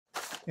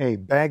A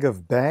bag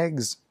of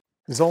bags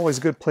is always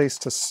a good place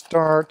to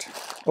start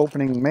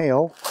opening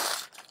mail.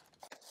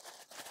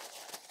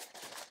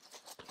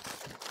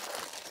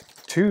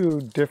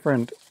 2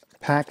 different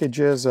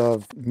packages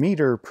of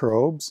meter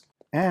probes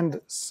and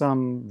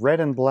some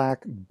red and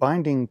black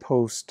binding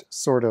post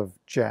sort of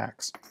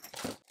jacks.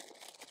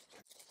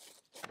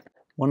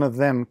 One of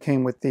them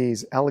came with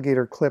these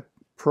alligator clip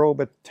probe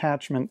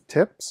attachment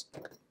tips,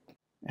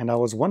 and I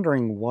was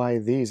wondering why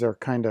these are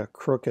kind of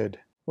crooked.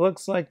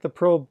 Looks like the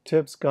probe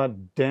tips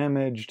got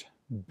damaged,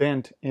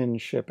 bent in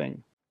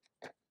shipping.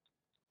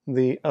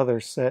 The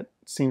other set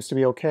seems to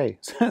be okay.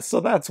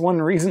 So that's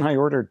one reason I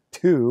ordered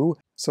 2,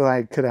 so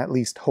I could at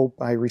least hope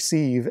I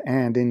receive,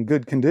 and in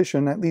good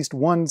condition, at least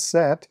 1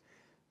 set.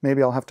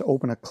 Maybe I'll have to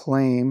open a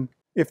claim.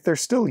 If they're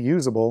still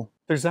usable,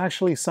 there's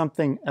actually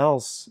something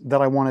else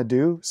that I want to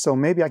do, so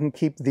maybe I can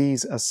keep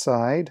these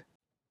aside.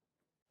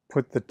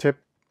 Put the tip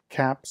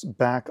caps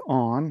back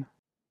on.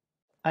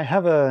 I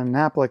have an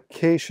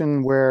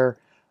application where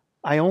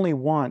I only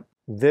want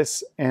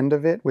this end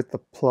of it with the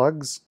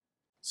plugs,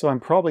 so I'm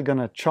probably going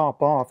to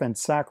chop off and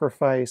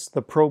sacrifice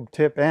the probe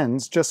tip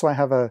ends just so I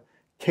have a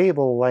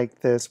cable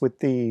like this with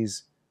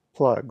these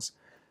plugs.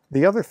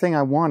 The other thing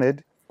I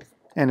wanted,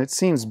 and it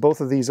seems both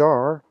of these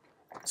are,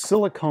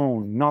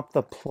 silicone, not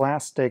the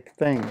plastic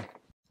thing.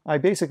 I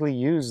basically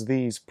use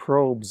these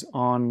probes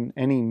on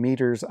any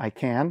meters I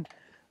can.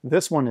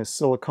 This one is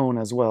silicone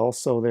as well,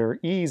 so they're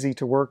easy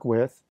to work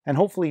with and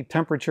hopefully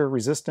temperature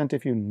resistant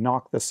if you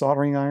knock the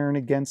soldering iron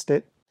against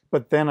it.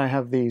 But then I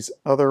have these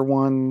other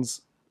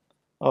ones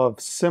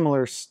of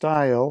similar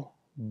style,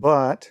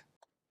 but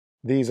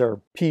these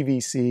are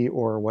PVC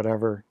or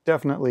whatever.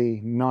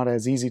 Definitely not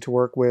as easy to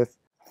work with.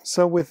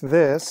 So with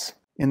this,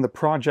 in the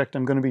project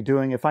I'm going to be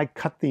doing, if I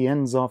cut the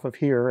ends off of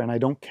here, and I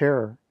don't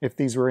care if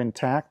these were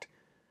intact,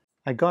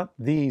 I got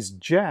these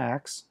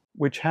jacks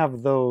which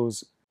have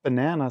those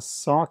banana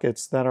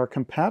sockets that are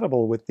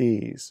compatible with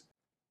these.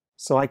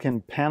 So I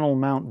can panel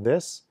mount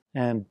this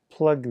and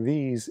plug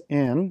these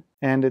in,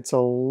 and it's a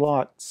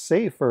lot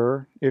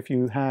safer if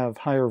you have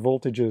higher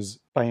voltages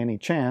by any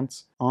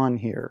chance on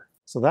here.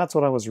 So that's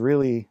what I was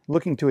really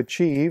looking to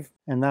achieve,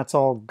 and that's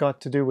all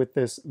got to do with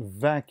this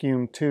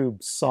vacuum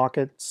tube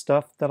socket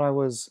stuff that I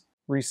was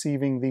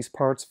receiving these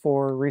parts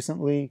for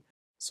recently.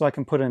 So I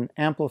can put an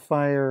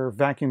amplifier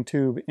vacuum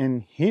tube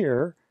in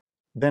here,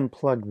 then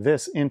plug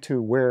this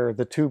into where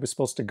the tube is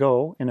supposed to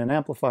go in an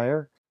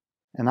amplifier,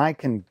 and I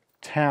can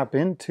tap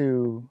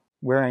into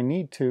where I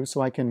need to so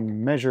I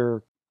can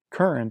measure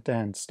current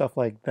and stuff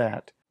like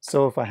that.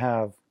 So if I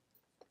have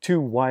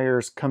 2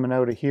 wires coming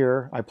out of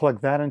here, I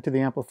plug that into the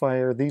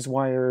amplifier. These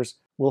wires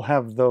will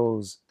have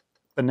those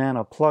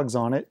banana plugs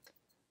on it.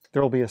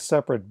 There will be a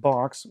separate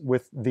box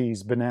with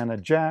these banana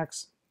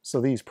jacks, so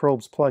these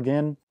probes plug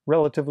in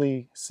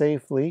relatively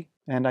safely,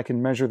 and I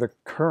can measure the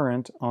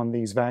current on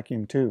these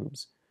vacuum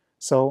tubes.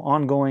 So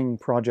ongoing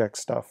project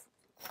stuff.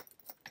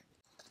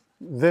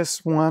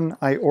 This one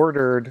I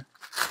ordered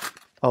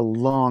a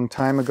long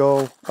time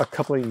ago, a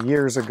couple of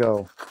years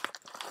ago.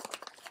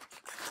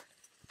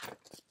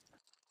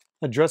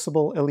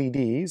 Addressable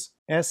LEDs,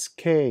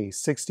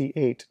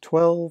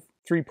 SK6812,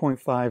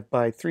 3.5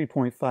 by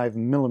 3.5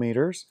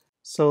 millimeters.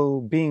 So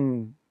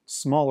being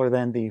smaller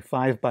than the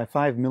 5 by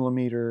 5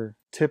 millimeter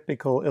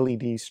typical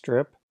LED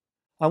strip,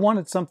 I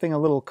wanted something a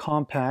little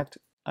compact.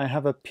 I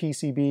have a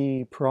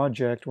PCB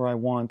project where I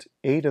want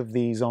 8 of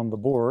these on the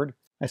board.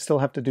 I still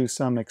have to do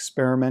some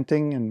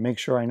experimenting and make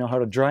sure I know how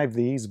to drive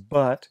these,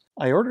 but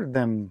I ordered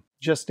them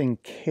just in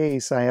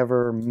case I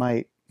ever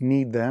might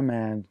need them,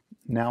 and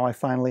now I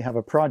finally have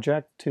a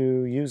project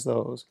to use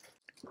those.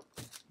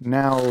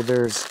 Now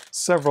there's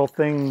several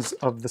things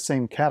of the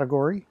same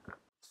category.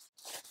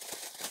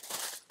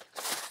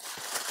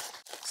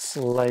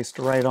 Sliced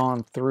right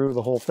on through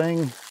the whole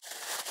thing.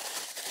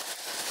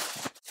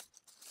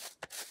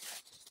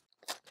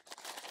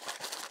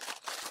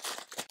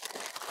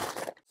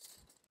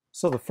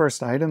 So the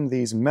first item,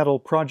 these metal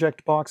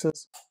project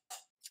boxes.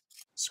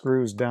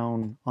 Screws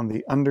down on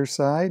the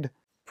underside.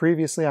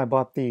 Previously I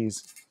bought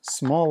these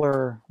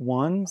smaller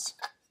ones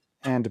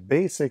and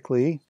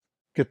basically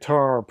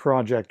guitar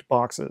project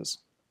boxes.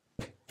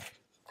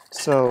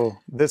 So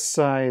this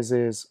size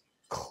is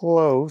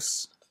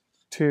close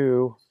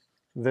to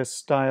this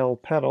style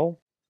pedal,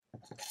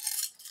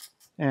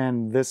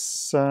 and this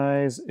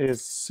size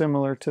is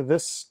similar to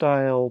this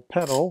style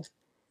pedal.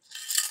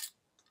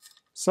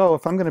 So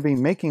if I'm going to be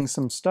making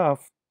some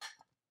stuff,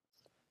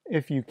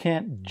 if you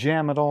can't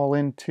jam it all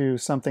into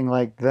something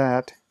like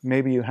that,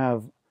 maybe you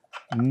have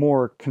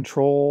more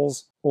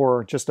controls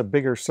or just a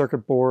bigger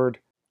circuit board.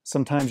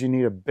 Sometimes you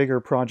need a bigger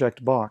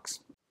project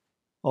box.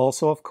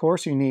 Also, of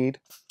course, you need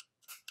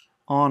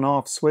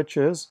on-off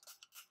switches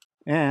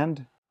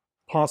and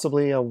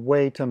possibly a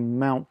way to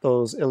mount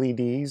those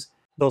LEDs.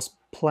 Those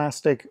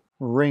plastic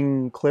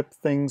ring clip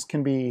things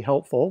can be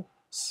helpful.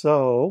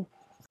 So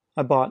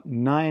I bought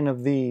 9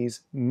 of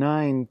these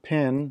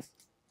 9-pin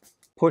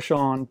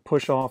push-on,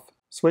 push-off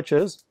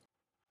switches.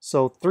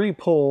 So 3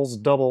 poles,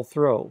 double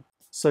throw.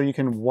 So you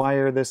can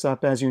wire this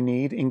up as you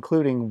need,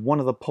 including one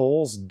of the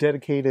poles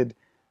dedicated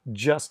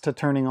just to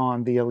turning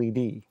on the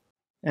LED.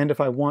 And if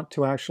I want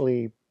to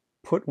actually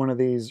put one of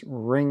these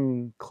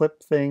ring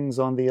clip things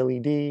on the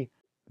LED,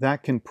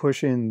 that can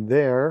push in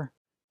there.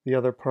 The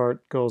other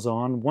part goes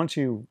on. Once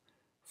you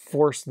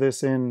force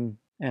this in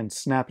and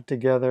snap it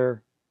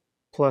together,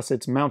 plus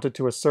it's mounted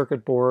to a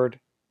circuit board,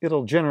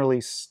 it'll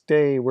generally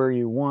stay where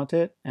you want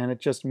it, and it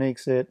just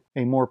makes it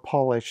a more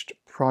polished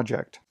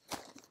project.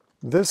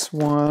 This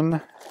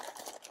one,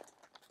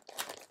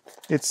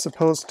 it's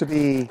supposed to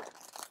be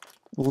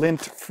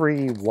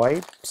lint-free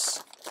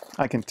wipes.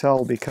 I can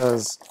tell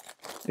because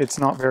it's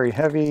not very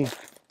heavy.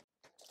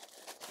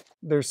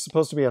 There's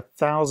supposed to be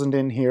 1,000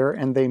 in here,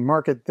 and they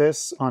market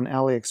this on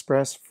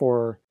AliExpress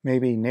for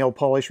maybe nail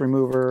polish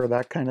remover,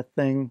 that kind of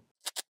thing.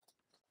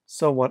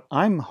 So what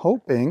I'm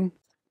hoping,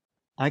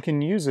 I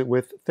can use it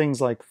with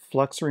things like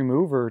flux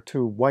remover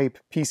to wipe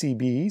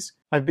PCBs.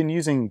 I've been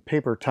using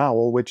paper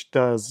towel, which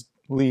does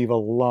leave a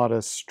lot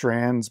of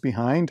strands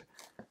behind.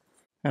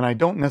 And I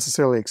don't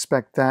necessarily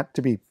expect that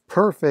to be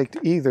perfect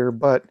either,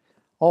 but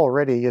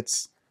already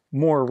it's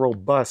more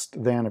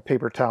robust than a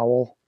paper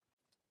towel.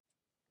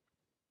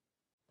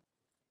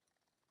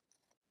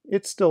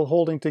 It's still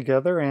holding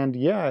together, and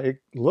yeah,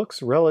 it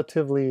looks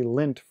relatively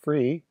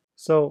lint-free,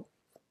 so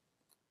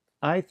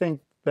I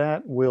think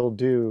that will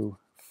do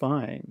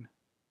fine.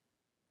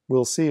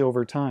 We'll see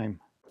over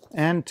time.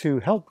 And to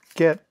help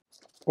get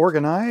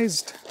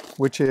organized,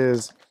 which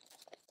is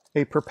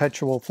a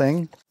perpetual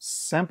thing,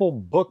 sample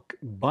book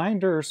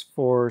binders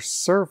for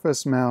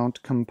surface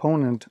mount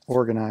component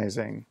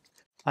organizing.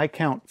 I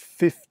count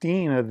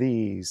 15 of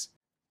these,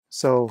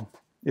 so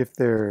if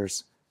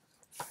there's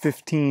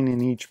 15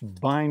 in each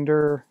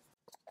binder,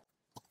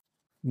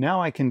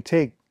 now I can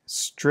take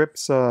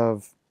strips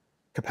of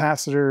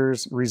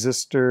capacitors,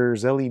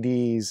 resistors,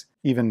 LEDs,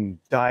 even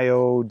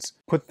diodes,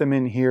 put them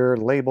in here,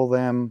 label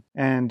them,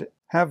 and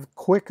have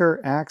quicker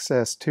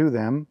access to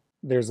them.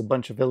 There's a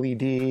bunch of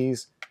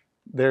LEDs,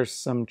 there's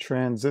some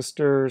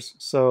transistors,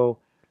 so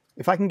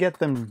if I can get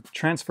them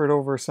transferred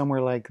over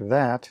somewhere like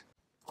that,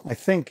 I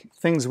think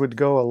things would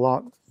go a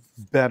lot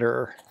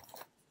better.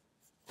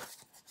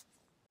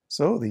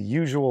 So the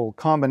usual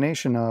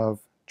combination of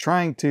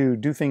trying to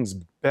do things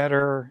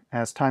better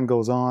as time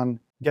goes on,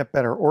 get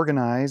better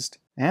organized,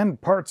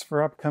 and parts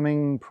for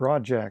upcoming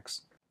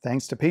projects.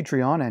 Thanks to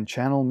Patreon and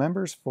channel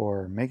members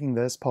for making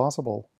this possible.